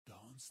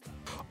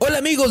Hola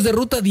amigos de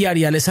Ruta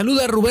Diaria, les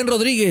saluda Rubén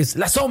Rodríguez,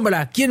 La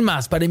Sombra, ¿quién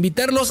más? Para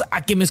invitarlos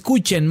a que me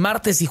escuchen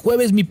martes y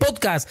jueves mi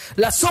podcast,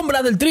 La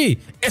Sombra del Tri,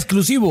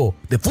 exclusivo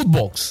de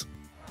Footbox.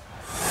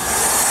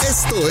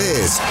 Esto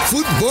es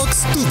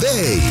Footbox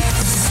Today.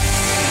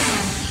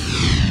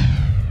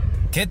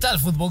 ¿Qué tal,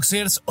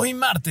 Footboxers? Hoy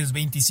martes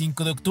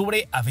 25 de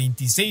octubre, a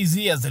 26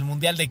 días del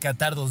Mundial de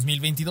Qatar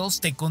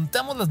 2022, te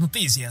contamos las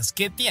noticias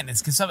que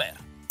tienes que saber.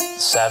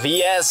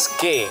 ¿Sabías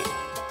que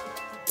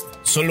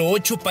solo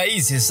 8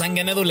 países han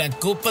ganado la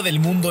Copa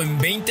del Mundo en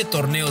 20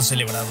 torneos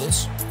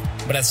celebrados?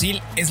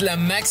 Brasil es la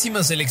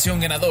máxima selección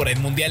ganadora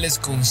en mundiales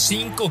con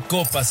 5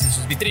 copas en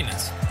sus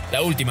vitrinas.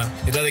 La última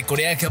es la de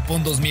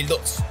Corea-Japón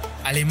 2002.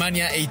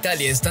 Alemania e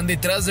Italia están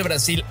detrás de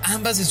Brasil,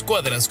 ambas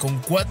escuadras con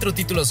 4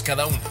 títulos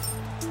cada una.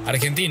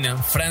 Argentina,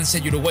 Francia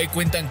y Uruguay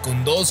cuentan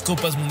con 2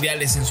 copas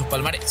mundiales en su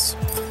palmarés,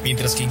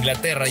 mientras que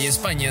Inglaterra y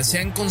España se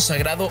han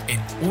consagrado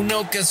en una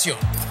ocasión.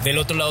 Del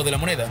otro lado de la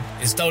moneda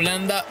está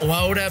Holanda, o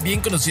ahora bien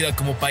conocida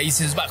como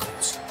Países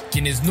Bajos,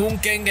 quienes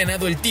nunca han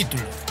ganado el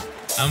título.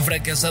 Han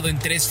fracasado en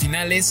 3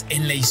 finales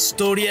en la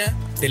historia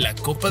de la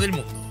Copa del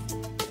Mundo.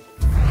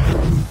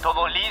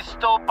 Todo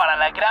listo para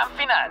la gran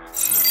final.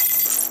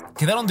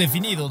 Quedaron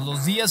definidos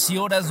los días y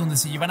horas donde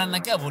se llevarán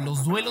a cabo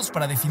los duelos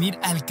para definir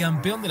al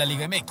campeón de la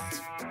Liga MX.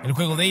 El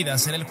juego de ida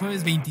será el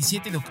jueves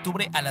 27 de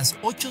octubre a las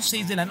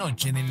 8:06 de la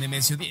noche en el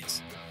Nemesio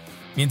 10.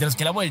 Mientras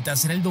que la vuelta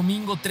será el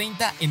domingo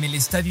 30 en el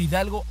Estadio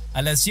Hidalgo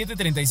a las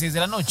 7:36 de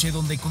la noche,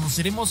 donde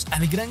conoceremos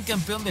al gran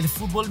campeón del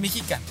fútbol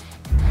mexicano.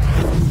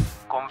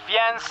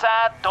 Confianza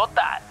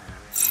total.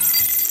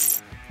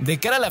 De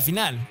cara a la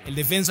final, el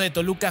defensa de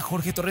Toluca,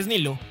 Jorge Torres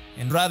Nilo,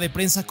 en rueda de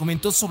prensa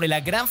comentó sobre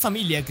la gran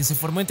familia que se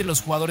formó entre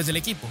los jugadores del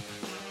equipo,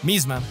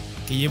 misma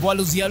que llevó a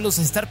los Diablos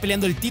a estar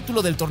peleando el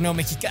título del torneo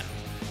mexicano.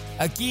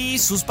 Aquí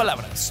sus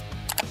palabras.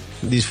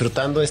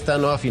 Disfrutando esta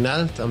nueva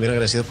final, también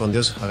agradecido con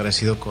Dios,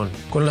 agradecido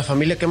con la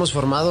familia que hemos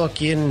formado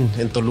aquí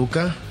en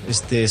Toluca,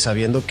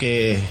 sabiendo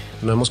que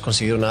no hemos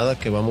conseguido nada,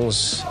 que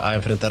vamos a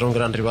enfrentar a un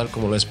gran rival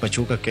como lo es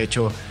Pachuca, que ha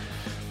hecho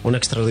un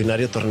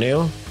extraordinario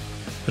torneo.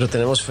 Pero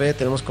tenemos fe,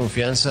 tenemos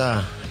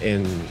confianza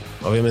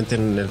obviamente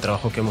en el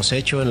trabajo que hemos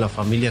hecho, en la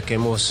familia que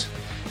hemos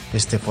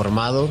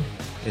formado,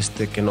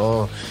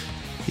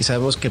 y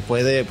sabemos que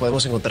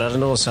podemos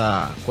encontrarnos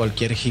a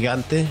cualquier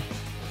gigante.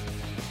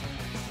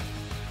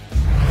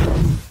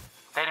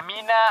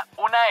 Termina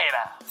una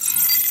era.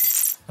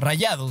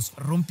 Rayados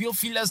rompió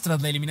filas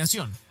tras la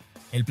eliminación.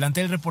 El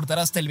plantel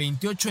reportará hasta el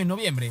 28 de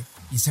noviembre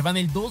y se van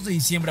el 2 de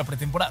diciembre a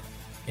pretemporada.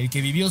 El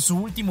que vivió su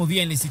último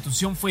día en la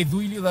institución fue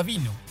Duilio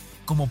Davino,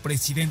 como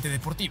presidente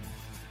deportivo.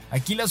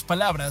 Aquí las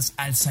palabras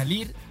al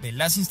salir de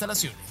las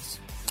instalaciones.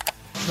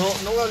 No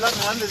voy a hablar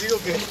nada, les digo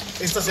que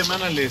esta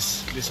semana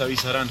les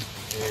avisarán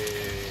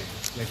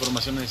la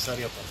información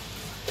necesaria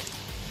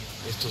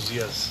para estos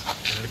días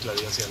tener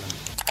claridad hacia adelante.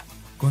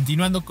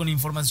 Continuando con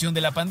información de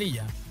la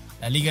pandilla,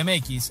 la Liga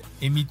MX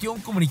emitió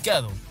un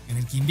comunicado en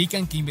el que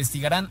indican que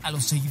investigarán a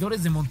los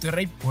seguidores de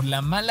Monterrey por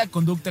la mala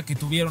conducta que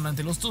tuvieron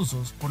ante los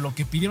Tuzos, por lo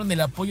que pidieron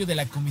el apoyo de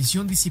la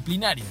comisión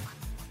disciplinaria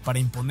para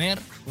imponer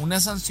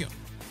una sanción.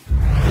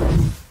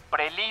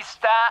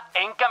 Prelista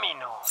en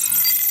camino.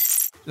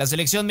 La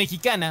selección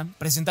mexicana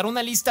presentará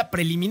una lista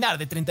preliminar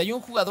de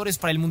 31 jugadores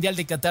para el Mundial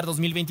de Qatar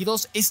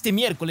 2022 este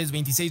miércoles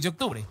 26 de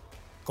octubre.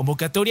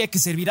 Convocatoria que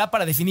servirá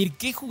para definir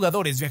qué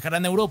jugadores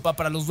viajarán a Europa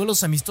para los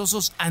duelos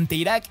amistosos ante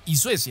Irak y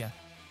Suecia,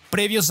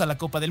 previos a la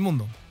Copa del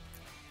Mundo.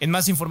 En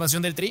más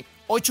información del Tri,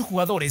 8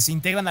 jugadores se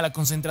integran a la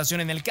concentración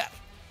en el CAR.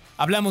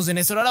 Hablamos de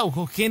Néstor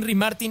Araujo, Henry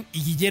Martin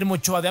y Guillermo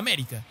Ochoa de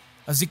América,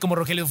 así como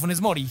Rogelio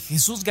Funes Mori,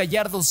 Jesús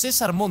Gallardo,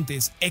 César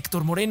Montes,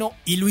 Héctor Moreno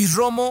y Luis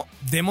Romo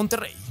de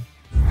Monterrey.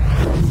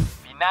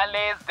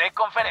 Finales de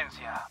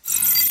conferencia.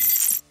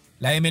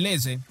 La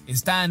MLS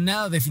está a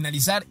nada de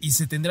finalizar y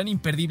se tendrán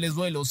imperdibles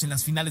duelos en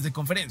las finales de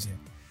conferencia,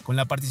 con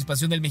la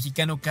participación del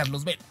mexicano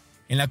Carlos Vela.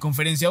 En la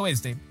conferencia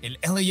oeste, el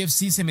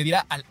LAFC se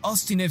medirá al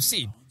Austin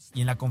FC,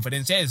 y en la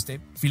conferencia este,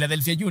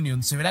 Philadelphia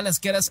Union se verá las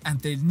caras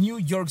ante el New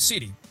York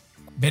City.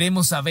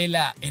 ¿Veremos a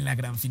Vela en la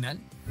gran final?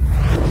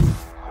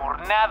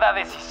 Jornada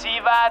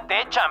decisiva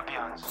de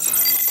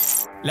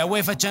Champions. La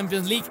UEFA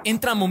Champions League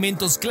entra a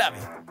momentos clave,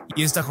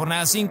 y esta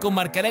jornada 5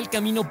 marcará el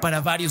camino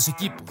para varios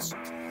equipos.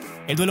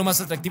 El duelo más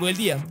atractivo del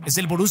día es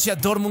el Borussia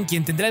Dortmund,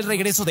 quien tendrá el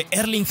regreso de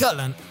Erling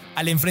Haaland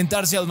al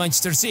enfrentarse al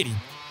Manchester City,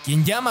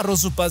 quien ya amarró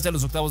su pase a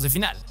los octavos de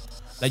final.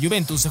 La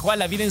Juventus se juega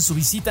la vida en su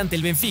visita ante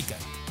el Benfica.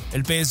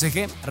 El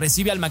PSG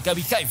recibe al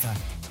Maccabi Haifa.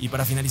 Y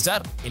para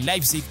finalizar, el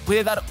Leipzig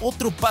puede dar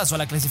otro paso a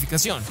la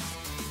clasificación,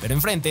 pero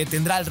enfrente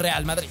tendrá al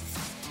Real Madrid.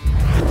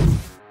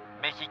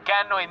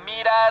 Mexicano en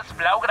miras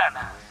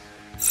blaugranas.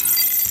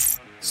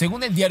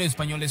 Según el diario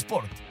español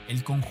Sport,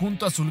 el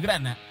conjunto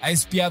azulgrana ha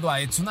espiado a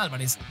Edson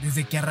Álvarez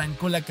desde que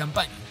arrancó la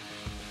campaña.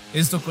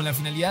 Esto con la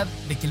finalidad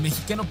de que el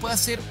mexicano pueda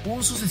ser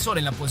un sucesor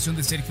en la posición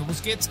de Sergio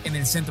Busquets en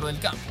el centro del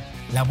campo.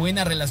 La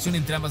buena relación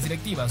entre ambas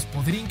directivas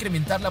podría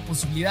incrementar la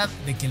posibilidad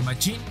de que el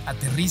machín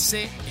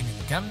aterrice en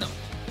el Camp Nou.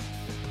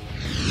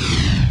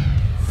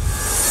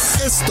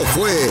 Esto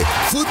fue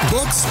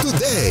Footbox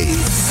Today.